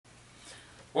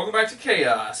Welcome back to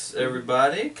C.H.A.O.S,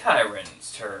 everybody.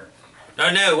 Kyron's turn.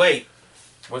 No, wait.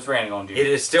 What's Randy gonna do? It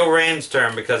is still Rand's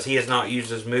turn because he has not used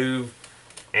his move,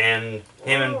 and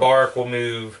him and Bark will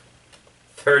move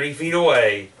 30 feet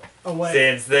away.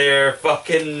 Since their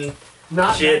fucking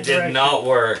shit did not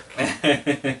work.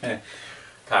 Kyron.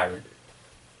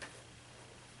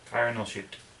 Kyron will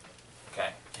shoot. Okay.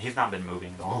 He's not been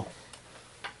moving at all.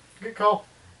 Good call.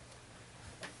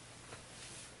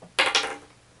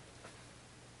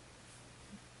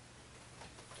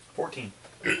 $14.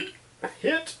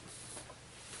 Hit.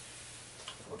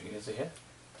 14 is a hit.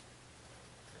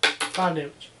 5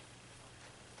 damage.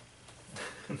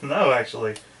 No,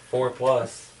 actually. 4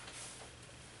 plus.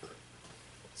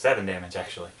 7 damage,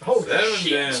 actually. Oh, 7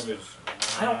 shit. damage.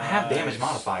 I don't have damage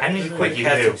modifier. I need to quit You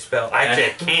casting do. spell. Actually, I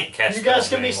can't cast You guys spells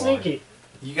can be anymore. sneaky.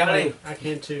 You gotta, I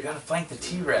can too. flank the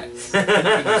T-Rex. You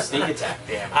can do sneak attack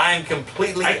damage. I am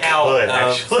completely I out could, of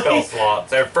actually. spell slots.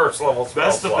 They're first level spell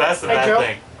That's the slots. best of Hey, that Joe,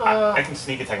 thing. I can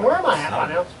sneak attack. Where am I at by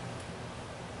now?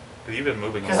 Because you've been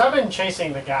moving. Because I've been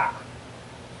chasing the guy.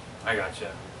 I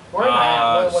gotcha. Where am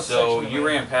I at? What so section am you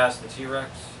I in? ran past the T-Rex?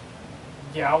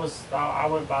 Yeah, I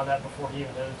went by that before he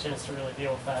even had a chance to really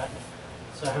deal with that.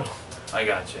 So. I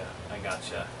gotcha.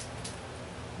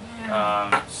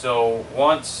 So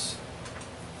once,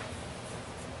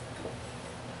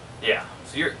 yeah.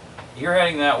 So you're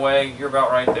heading that way. You're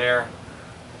about right there.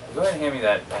 Go ahead and hand me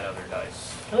that other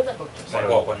dice. How did that book just Like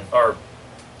what one? Or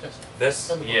Just This?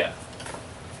 yeah,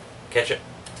 Catch it.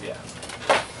 yeah,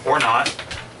 Or not.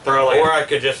 Throw like. Or I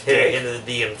could just hit it into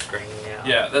the DM screen. Yeah.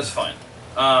 yeah. That's fine.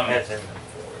 That's in them for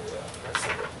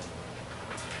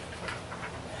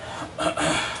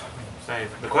Say,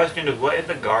 the question is, what did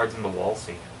the guards in the wall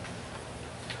see?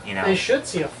 You know. They should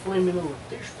see a flaming little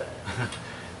douchebag.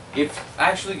 If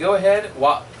actually go ahead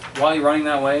while you're running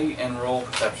that way and roll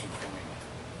perception for me.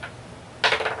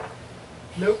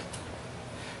 Nope.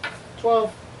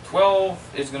 12.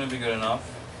 12 is going to be good enough.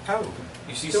 Oh.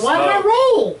 You see Then smoke. why did I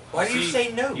roll? Why do you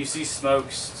say no? You see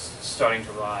smoke starting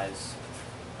to rise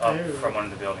up Ew. from one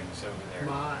of the buildings over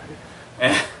My.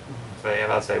 there. So yeah, I was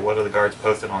about to say, what do the guards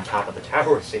posted on top of the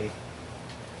tower see?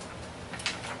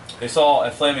 They saw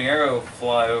a flaming arrow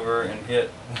fly over and hit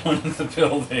one of the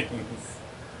buildings,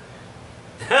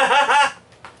 That's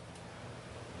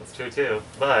true too,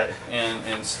 but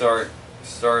and start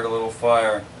a little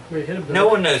fire. Wait, hit him. No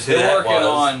one knows who that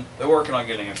was. They're working on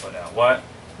getting it put out. What?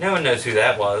 No one knows who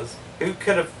that was. Who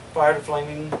could have fired a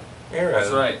flaming arrow?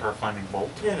 That's right. or a flaming bolt.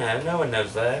 You know, no one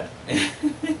knows that.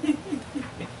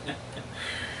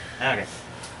 Okay.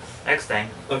 Next thing.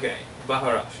 Okay,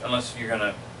 Baharash. Unless you're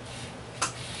gonna.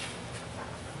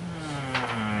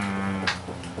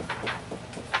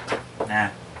 Nah.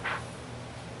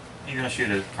 You're gonna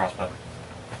shoot a crossbow.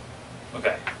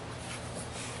 Okay.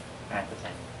 At the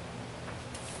thing.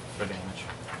 For damage.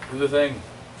 Do the thing.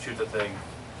 Shoot the thing.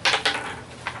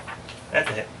 That's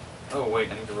a hit. Oh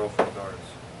wait, I need to roll for the guards.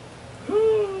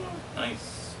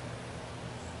 Nice.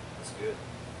 That's good.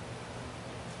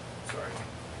 Sorry.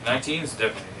 19 is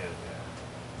definitely a hit.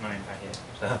 Yeah. I mean, I hit.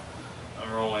 So.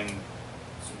 I'm rolling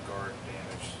some guard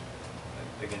damage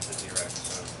against the T-Rex.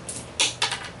 So.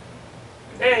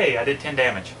 Hey, I did 10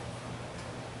 damage.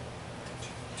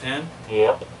 10?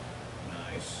 Yep.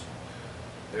 Nice.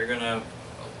 They're gonna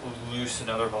loose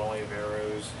another volley of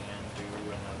arrows and do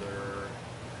another.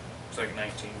 Looks like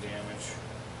 19 damage.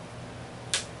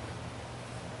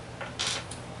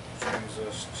 Which brings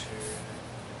us to.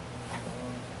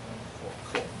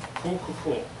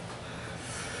 Cool.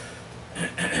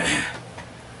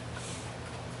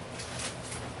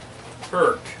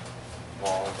 Perk.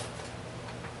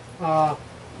 Wall.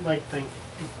 Leg thing.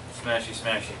 Smashy.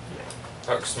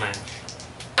 Perk smash.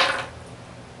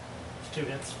 It's 2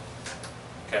 hits.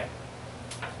 Okay.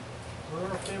 What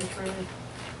are our damage rating?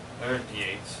 They're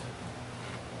D8s.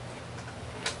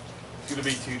 It's gonna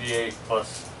be 2D8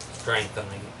 plus. Strength on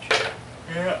each.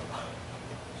 Yeah.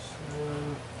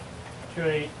 So,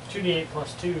 2d8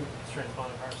 plus 2 strength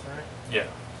modifiers, right? Yeah,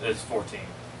 it's 14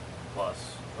 plus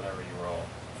whatever you roll.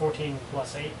 14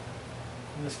 plus 8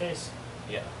 in this case.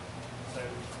 Yeah. So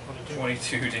 22.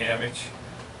 22 damage.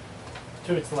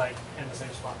 To its leg in the same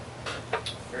spot.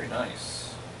 Very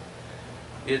nice.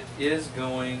 It is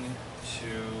going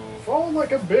to Fall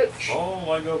like a bitch. fall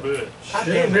like a bitch. God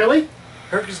Did damn it it. really?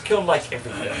 Herc has killed like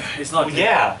everything. It's not Well, dead.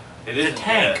 yeah. It is The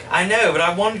tank. dead. I know, but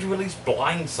I wanted to at least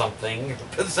blind something,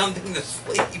 put something to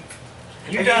sleep.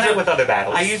 You've done it with other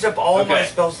battles. I used up all my Okay.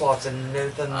 spell slots and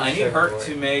nothing. I need Herc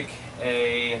to make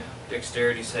a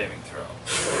dexterity saving throw.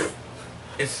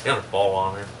 It's gonna fall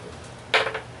on her.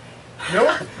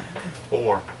 Nope.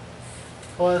 4.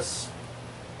 Plus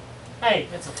Hey,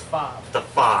 it's a 5. The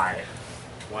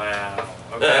 5. Wow.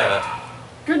 Okay.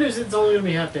 Good news, it's only gonna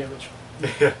be half damage.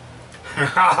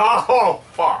 Oh,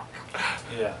 fuck.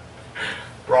 Yeah.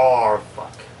 Raw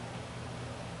fuck.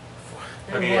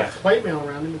 And Okay, with yeah. plate mail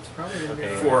around him, it's probably gonna be.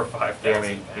 Okay. 4 or 5 Yeah, I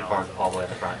thousand mean, he pounds parked all the way at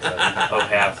the front, so of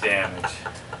half damage.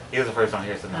 he was the first one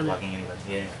here, so I not know. blocking anybody.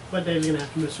 Yeah. But Dave's gonna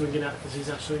have to move swing it out because he's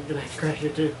actually gonna have to crash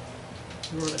here too.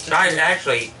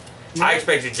 I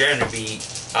expected Jeremy to be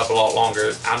up a lot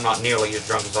longer. I'm not nearly as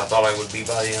drunk as I thought I would be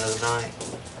by the end of the night.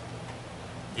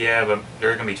 Yeah, but there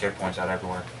are gonna be checkpoints out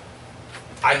everywhere.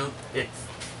 It's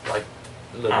like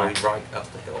literally right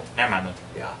up the hill. Never mind then.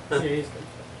 Yeah. Yeah, he's good.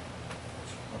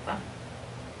 Okay.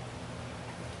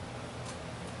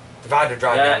 If I had to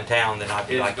drive That downtown, then I'd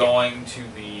be Is like, going to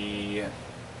be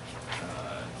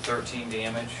 13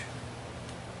 damage.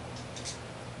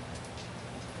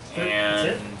 And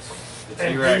That's the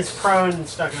And T-Rex. he's prone and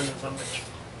stuck under some bitch.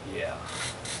 Yeah.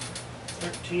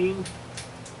 13,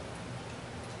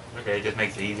 Okay, it just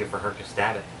makes it easier for her to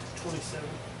stab it. 27.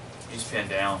 He's pinned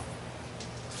down.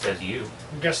 Says you.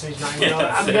 I'm guessing he's not gonna be able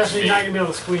to, I'm guessing he's not gonna be able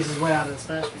to squeeze his way out of this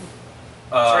fast speed.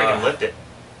 So he can lift it.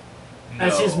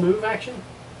 That's his no. move action?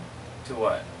 To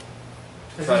what?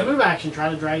 That's Try his to- move action. Try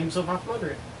to drag himself off from under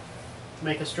it.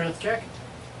 Make a strength check.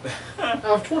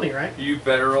 Of 20, right? You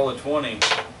better roll a 20.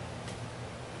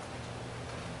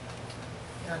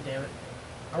 God damn it.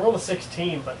 I rolled a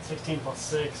 16, but 16 plus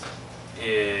 6.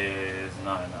 Is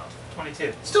not enough.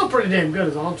 22. Still pretty damn good,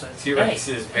 is all I'm saying. T-Rex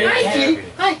is very Hey, heavy.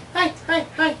 hey.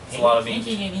 It's a lot of meat.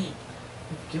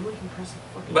 Do we compress the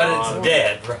fucking but Oh. it's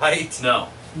dead, right? No.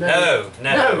 No.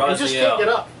 No, it just can't get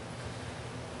up.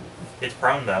 It's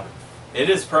prone though. It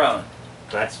is prone.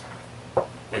 That's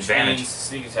Which advantage. means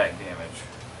sneak attack damage.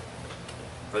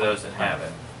 For those that have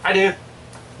it. I do.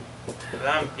 But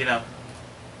I'm, you know,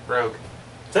 rogue.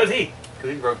 So is he.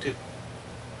 Because he's rogue too.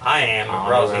 I am, but Oh,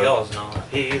 Rosie rogue. Hill is not.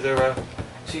 He's a rogue.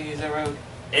 She's a rogue.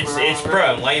 It's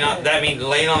prone. Laying on. That means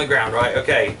laying on the ground, right?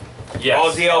 Okay. Yes.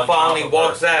 Rosie Hill on top finally of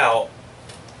walks her. out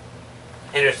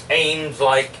and just aims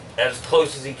like as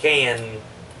close as he can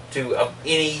to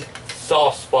any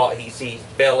soft spot he sees,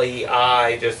 belly,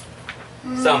 eye, just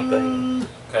something,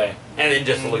 Okay. and then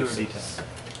just looses.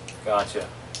 Gotcha.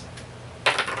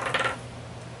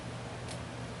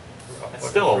 That's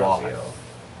still a lot.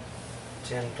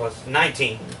 10 plus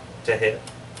 19 to hit,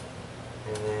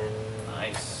 and then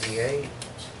Nice. D8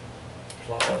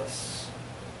 plus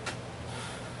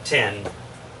 10.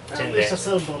 10 At least I damage.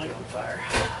 set a building on fire.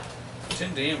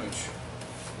 10 damage.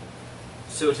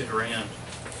 So to Duran.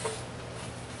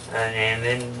 And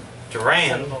then Set a Duran.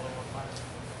 building on fire.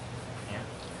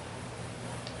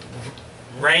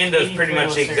 Rand does pretty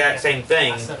much the exact same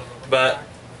thing, I set a building on but fire.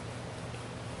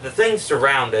 the thing's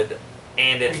surrounded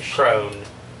and it's prone.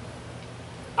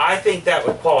 I think that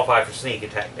would qualify for sneak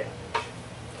attack damage.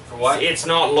 For what? It's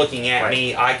not looking at Right.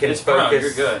 me. I can It's prone. focus.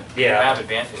 You're good. You Yeah. have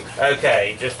advantage.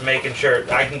 Okay, just making sure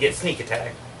I can get sneak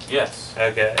attack. Yes.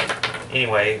 Okay.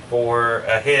 Anyway, for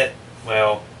a hit,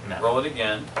 well, No. Roll it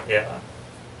again. yeah,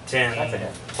 10 That's a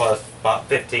hit. plus about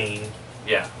 15.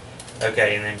 Yeah.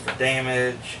 Okay, and then for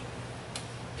damage,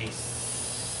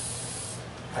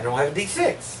 I don't have a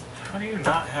D6. How do you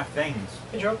not have things?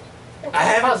 Hey, Joe.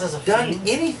 I Pause as a haven't done fiend.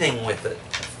 anything with it.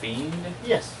 Fiend.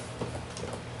 Yes.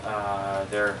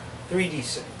 They're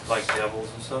 3D6. like devils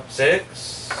and stuff.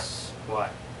 6,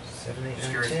 What? 7, 8, Just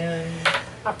 9, curious. 10,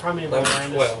 I primeval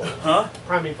 11, awareness. 12. Huh?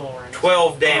 Primeval awareness.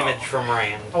 12 damage Oh. from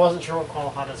Rand. I wasn't sure what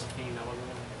qualified as a fiend. I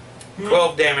wasn't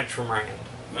 12 damage from Rand.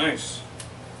 Nice.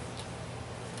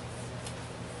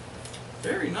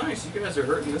 Very nice. You guys are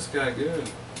hurting this guy good.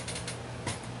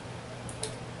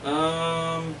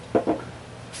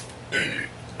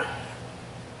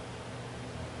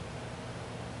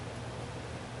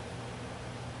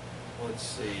 Let's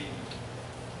see.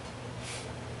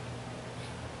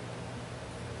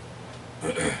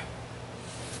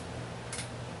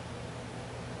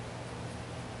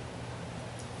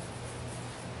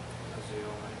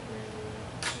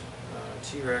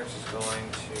 T-Rex is going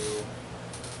to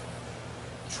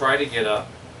try to get up.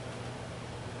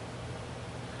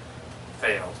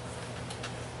 Failed.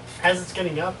 As it's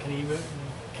getting up, can he move?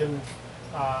 Can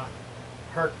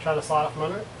Herc try to slide off from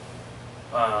under it?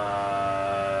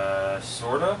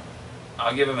 Sorta.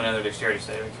 I'll give him another dexterity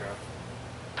saving throw.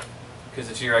 Because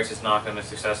the T-Rex is not going to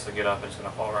successfully get up and it's going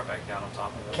to fall right back down on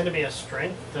top of it. Can it be a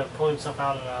strength to pull himself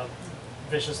out at a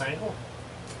vicious angle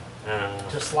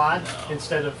to slide No.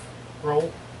 instead of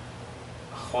roll?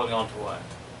 Holding on to what?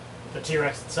 The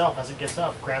T-Rex itself, as it gets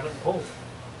up, grab it and pull,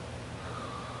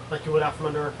 like you would out from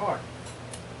under a car.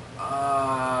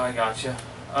 I gotcha.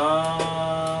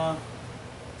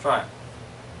 Try it.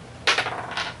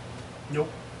 Nope.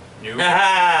 New.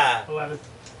 11.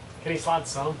 Can he slide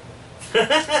some?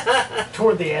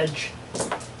 Toward the edge. Let's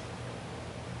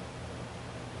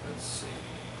see.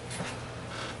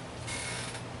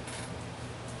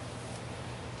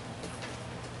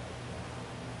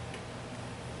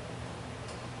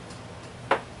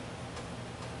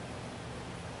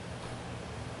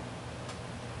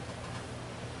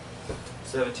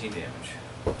 $17 damage.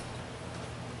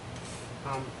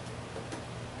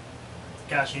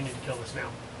 Gosh, you need to kill this now.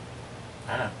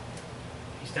 I know.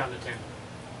 He's down to 10.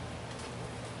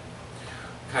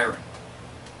 Chiron.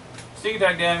 Sneak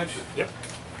attack damage. Yep.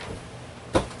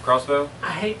 Crossbow.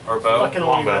 I hate Or bow? fucking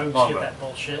only Longbow. rogues Longbow. get that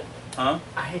bullshit. Huh?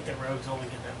 I hate that rogues only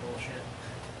get that bullshit.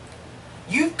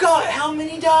 You've got how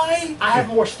many die? I have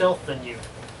more stealth than you.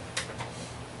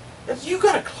 You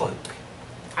got a cloak.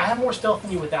 I have more stealth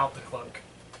than you without the cloak.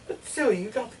 But still, you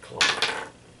got the cloak.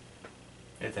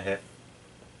 It's a hit.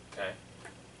 Okay.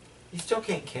 You still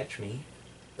can't catch me.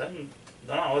 Don't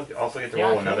I also get to Yeah,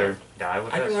 roll I can. another die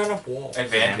with I can this? run up walls.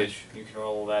 Advantage. You can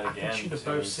roll that I again. can shoot a to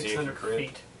bow see if you 600 crit.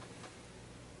 feet.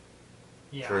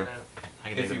 Yeah, True. I know. I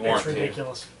can If take you the want It's to.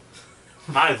 ridiculous.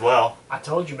 Might as well. I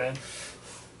told you, man.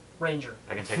 Ranger.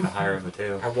 I can take the higher of the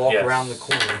two. I walk Yes. around the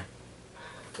corner.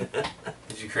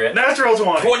 Did you crit? Natural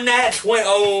 20! Nat 20.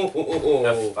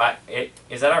 Oh.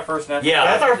 Is that our first natural? Yeah.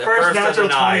 That's our the first first of natural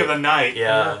the 20 night. of the night.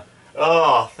 Yeah.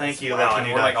 Oh, thank you. Wow, That's a and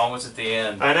new we're like dice. almost at the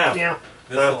end. I know. Yeah.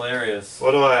 This is So- hilarious.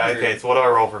 What do I? Okay, so what do I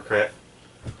roll for crit?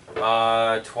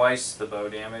 Twice the bow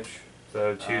damage.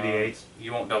 So 2d8s.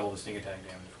 You won't double the sneak attack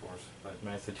damage, of course, but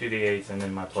Right, so 2d8s and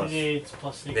then my plus 2d8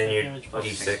 plus sneak Then attack your damage plus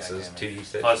plus sneak D6s, attack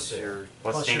 2d6s. plus your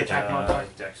plus sneak your attack attack. modifier.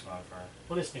 dex modifier.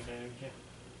 What is sneak damage? Yeah.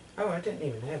 Oh, I didn't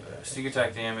even have that. Sneak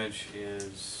attack damage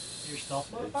is Your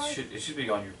stealth modifier? It should be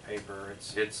on your paper.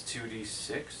 It's 2d6.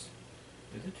 Is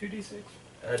it 2d6?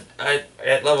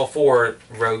 At level 4,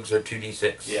 rogues are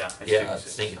 2d6. Yeah, it's Yeah, 2d6.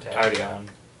 sneak attack. I already got one.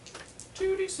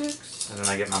 2d6. And then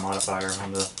I get my modifier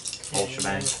on the whole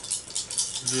shebang.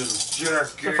 Little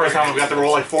jerk. It's the first time I've got to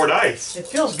roll like 4 dice. It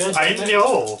feels good. I doesn't it?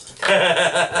 know.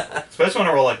 Especially when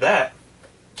I roll like that.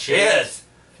 Cheers.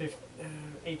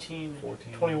 18,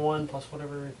 14. 21 plus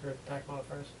whatever your attack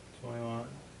modifiers. 21,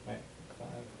 wait, 5,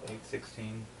 8,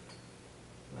 16.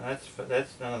 No,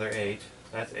 that's another 8.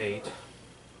 That's 8.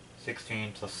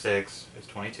 16 plus 6 is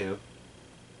 22.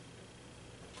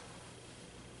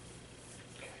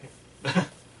 Oh,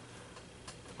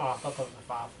 I thought that was a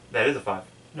 5. That is a 5.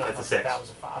 No, That's I a thought 6. That was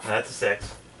a 5. That's a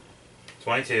 6.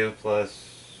 22 plus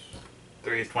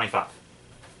 3 is 25.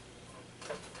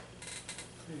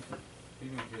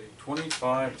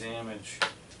 25 damage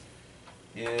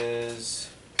is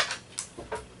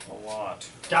a lot.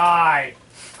 Die!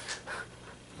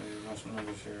 Maybe most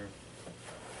numbers here.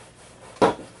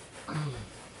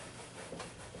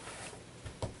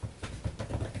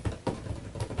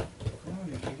 Oh,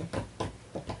 you kitty.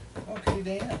 Oh, kitty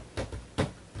Dan.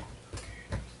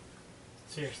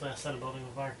 Seriously, I set a building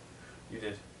on fire. You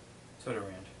did. So did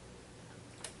Rand.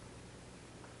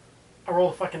 I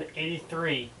rolled a fucking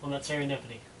 83 on that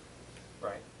serendipity.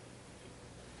 Right.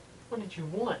 What did you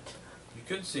want? You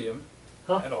couldn't see him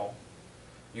Huh? at all.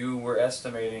 You were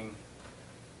estimating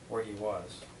where he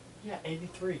was Yeah,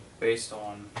 83. based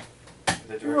on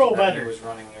the You roll direction that he better. was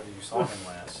running whenever you saw him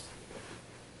last.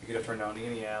 You could have turned down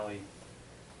any alley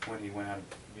when he went out of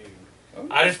view. Oh.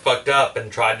 I just fucked up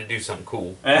and tried to do something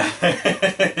cool.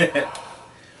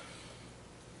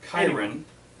 Chiron,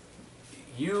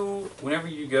 whenever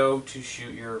you go to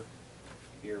shoot your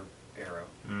arrow,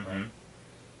 right?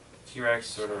 T-Rex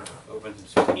sort of opens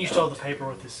its mouth You stole the paper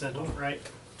with his sentinel, right?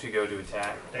 to go to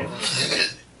attack,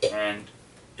 and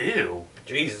Ew.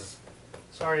 Jesus.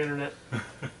 Sorry, Internet.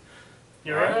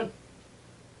 You Alright. alright?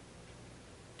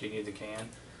 do you need the can?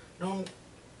 No,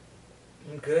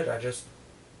 I'm good. I just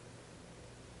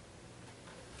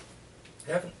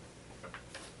haven't.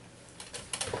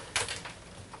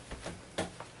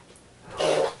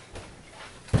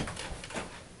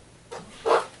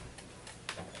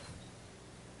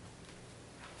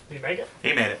 Did you make it?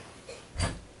 He made it.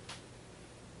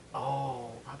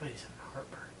 Oh, I bet he's having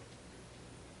heartburn.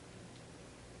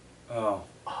 Oh,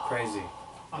 crazy.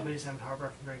 I bet he's having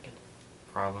heartburn from drinking.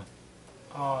 Probably.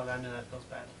 Oh, I know that feels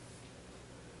bad.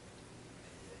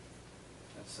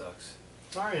 That sucks.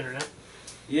 Sorry, Internet.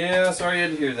 Yeah, sorry you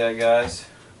had to hear that, guys.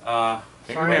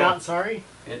 Sorry, not sorry.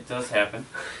 It does happen.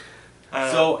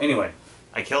 So anyway,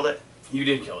 I killed it. you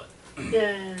did kill it.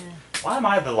 Yeah. Why am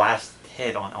I the last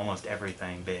hit on almost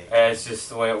everything big? It's just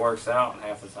the way it works out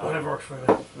half the time. Whatever works for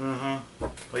you. Mm-hmm.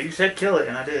 Well, you said kill it,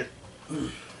 and I did.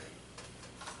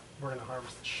 We're gonna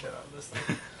harvest the shit out of this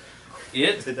thing.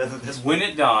 It doesn't dissipate. when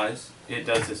it dies, it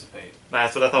does dissipate.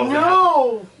 That's what I thought was gonna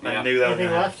No! happen. I Yeah. knew that was Anything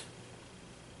gonna happen. left?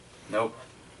 Nope.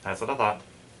 That's what I thought.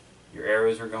 Your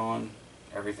arrows are gone.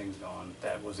 Everything's gone.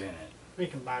 That was in it. We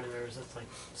combine arrows. That's like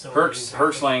so.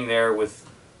 Herc's laying there with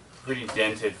pretty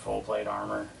dented full plate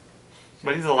armor.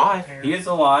 But he's alive. He is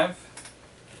alive.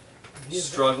 He is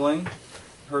Struggling.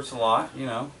 Hurts a lot, you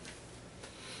know.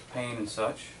 Pain and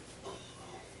such.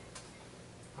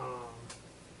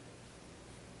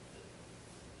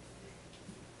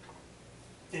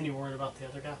 Any word about the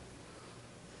other guy?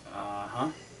 Uh-huh.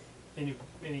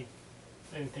 Anything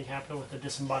happen with the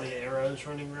disembodied arrows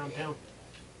running around town?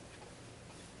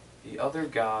 The other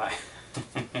guy.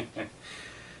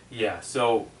 Yeah,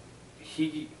 so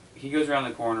he goes around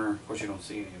the corner. Of course, you don't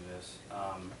see any of this.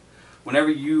 Whenever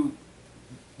you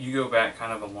go back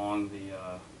kind of along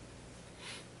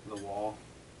the wall,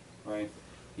 right?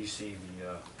 You see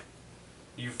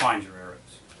you find your arrows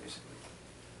basically.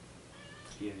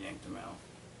 He had yanked them out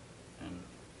and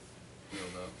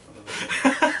healed up.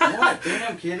 What?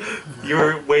 Damn, kitty! You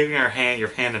were waving your hand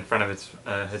in front of his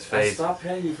I face. stopped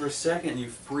petting you for a second. You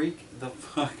freak the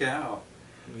fuck out.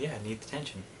 Yeah, need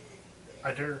attention.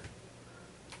 I do.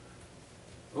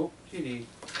 Oh, kitty.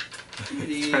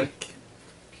 Kitty.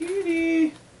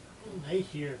 Kitty. Hey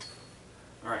here.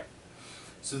 Alright.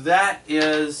 So that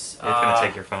is... It's gonna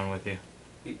take your phone with you.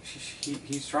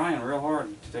 He's trying real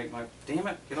hard to take my... Damn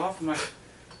it, get off of my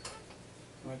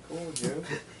cord, Joe.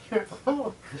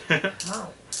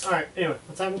 Alright, anyway,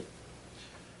 what's happening?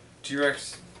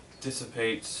 T-Rex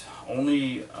dissipates.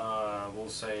 Only, we'll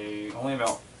say, only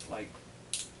about, like,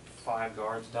 5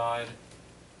 guards died.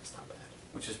 It's not bad.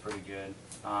 Which is pretty good.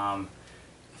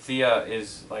 Thea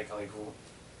is, like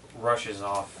rushes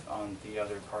off on the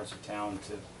other parts of town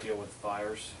to deal with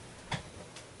fires.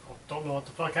 Oh, don't know what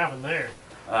the fuck happened there.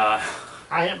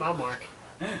 I hit my mark.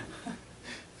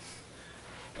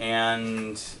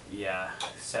 And yeah,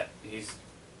 he's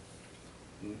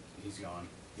gone.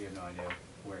 You have no idea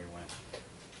where he went.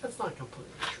 That's not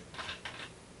completely true.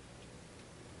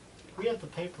 We have the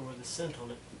paper with the scent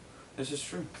on it. This is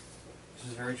true. This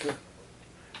is very true.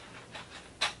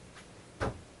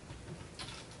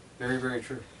 Very, very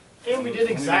true. And we did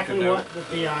exactly what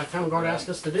the town guard asked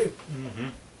us to do. Mm-hmm.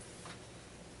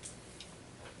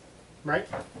 Right?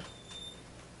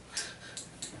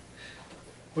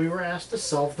 We were asked to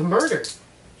solve the murder.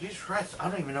 Jesus Christ, I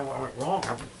don't even know what went wrong.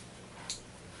 I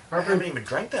Heartburn, haven't even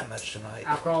drank that much tonight.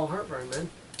 alcohol, heartburn, man.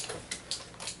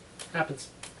 Happens.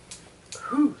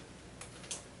 Whew.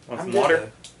 Want some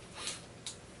water?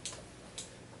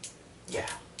 Yeah.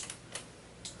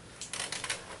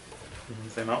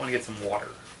 So I might want to get some water.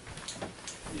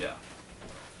 Yeah.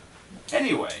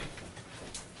 Anyway.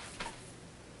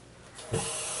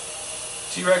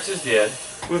 T-Rex is dead.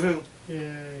 Woohoo.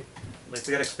 Yay. At least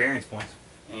we got experience points.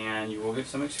 And you will get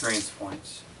some experience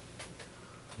points.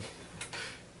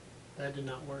 That did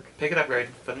not work. Pick it up, Grade.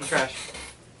 Put it in the trash.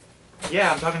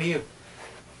 Yeah, I'm talking to you.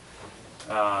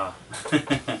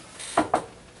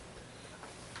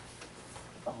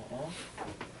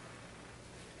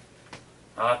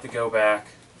 I'll have to go back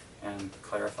and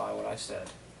clarify what I said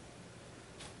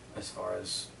as far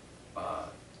as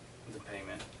the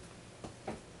payment,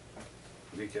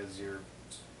 because you're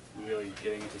really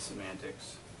getting into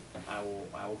semantics. I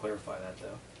will clarify that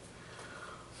though.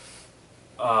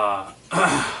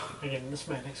 Again, the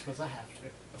semantics because I have to.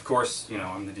 Of course, you know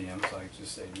I'm the DM, so I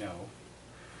just say no.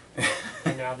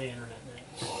 And now the internet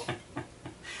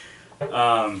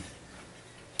knows.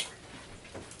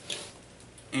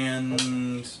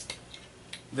 And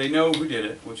they know who did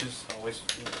it, which is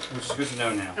good to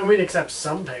know now. And we'd accept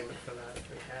some payment for that if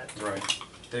we had. Right.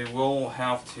 They will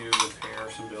have to repair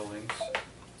some buildings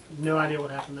No idea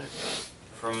what happened there.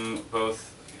 from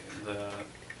both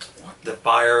The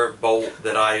fire bolt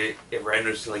that I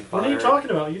randomly fired. What are you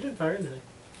talking about? You didn't fire anything.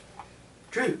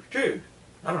 True.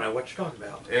 I don't know what you're talking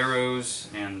about. arrows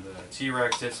and the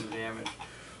T-Rex did some damage.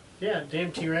 Yeah,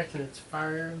 damn T-Rex and its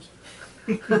fire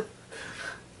arrows.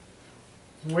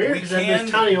 Weird, We because that can has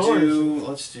tiny arms.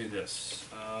 let's do this.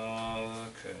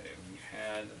 Okay, we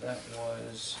had, that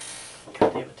was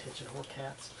Goddamn attention, whore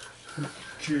cats.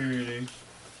 Kitty.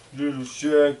 Little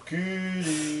Shack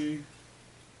Kitty.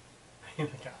 Look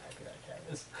how happy that cat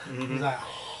is. Mm-hmm. He's like,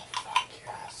 oh, fuck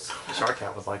yes. Shark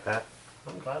Cat was like that.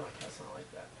 I'm glad my cat's not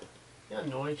like that. You know how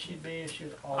annoying she'd be if she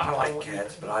was all I like all-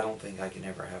 cats, but I don't think I can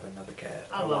ever have another cat.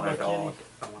 I love want my a dog. kitty.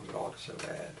 I want a dog so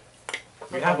bad.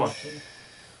 My You have dog's one. kitty.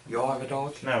 You all have a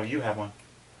dog? No, you have one.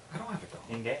 I don't have a dog.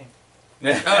 In game.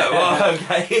 Oh, well,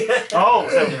 okay. Oh,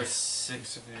 so There's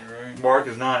 6 of you, right? Mark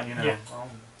is not, you know. Yeah.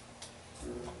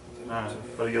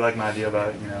 But you like my idea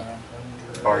about,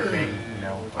 barking,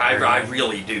 I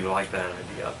really do like that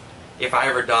idea. If I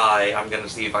ever die, I'm gonna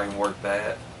see if I can work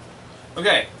that.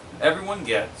 Okay, everyone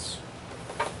gets.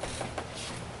 I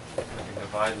can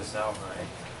divide this out right.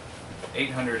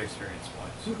 800 experience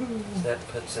points. That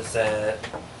puts us at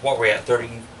what we're at 30.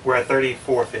 We're at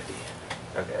 3450.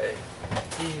 Okay.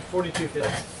 4250.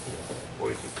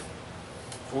 42.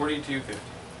 4250.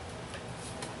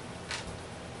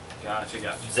 Gotcha.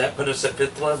 Does that put us at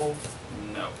 5th level?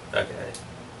 No, Okay.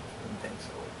 Didn't think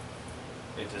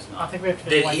so. it does I not. think we have to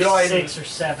Did do like Eli 6 or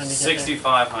 7 to get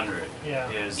 6,500 Yeah.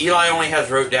 is. Eli only has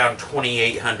wrote down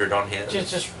 2,800 on his. there.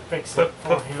 Just fix Put- it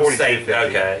for put him. 40. Save it.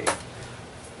 Okay.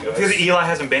 Because Eli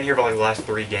hasn't been here for like the last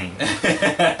 3 games.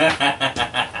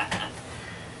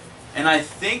 And I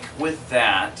think with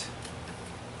that,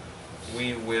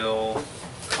 we will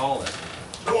call it.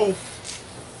 Cool.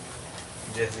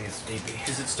 Jesse's sleepy.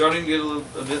 Because it's starting to get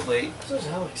a bit late, So is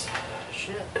Alex.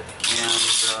 Shit.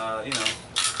 and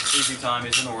sleepy time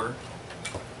is in order.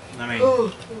 I mean,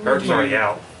 Oh, Kirk's already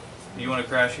out. You want to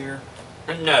crash here?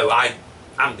 No,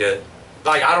 I'm good.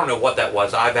 Like, I don't know what that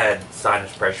was. I've had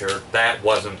sinus pressure. That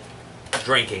wasn't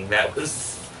drinking. That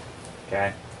was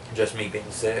Okay. just me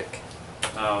being sick.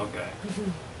 Oh, okay.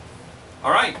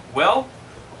 All right. Well,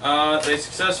 they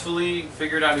successfully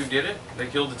figured out who did it. They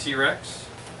killed the T-Rex,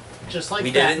 just like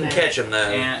We Batman. didn't catch him though.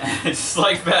 and just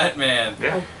like Batman.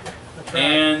 Yeah. That's right.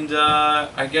 And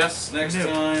I guess next Who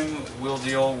knew? time we'll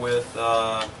deal with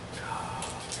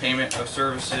payment of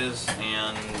services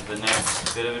and the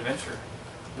next bit of adventure.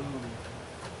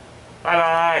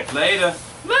 Bye bye. Later.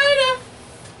 Later.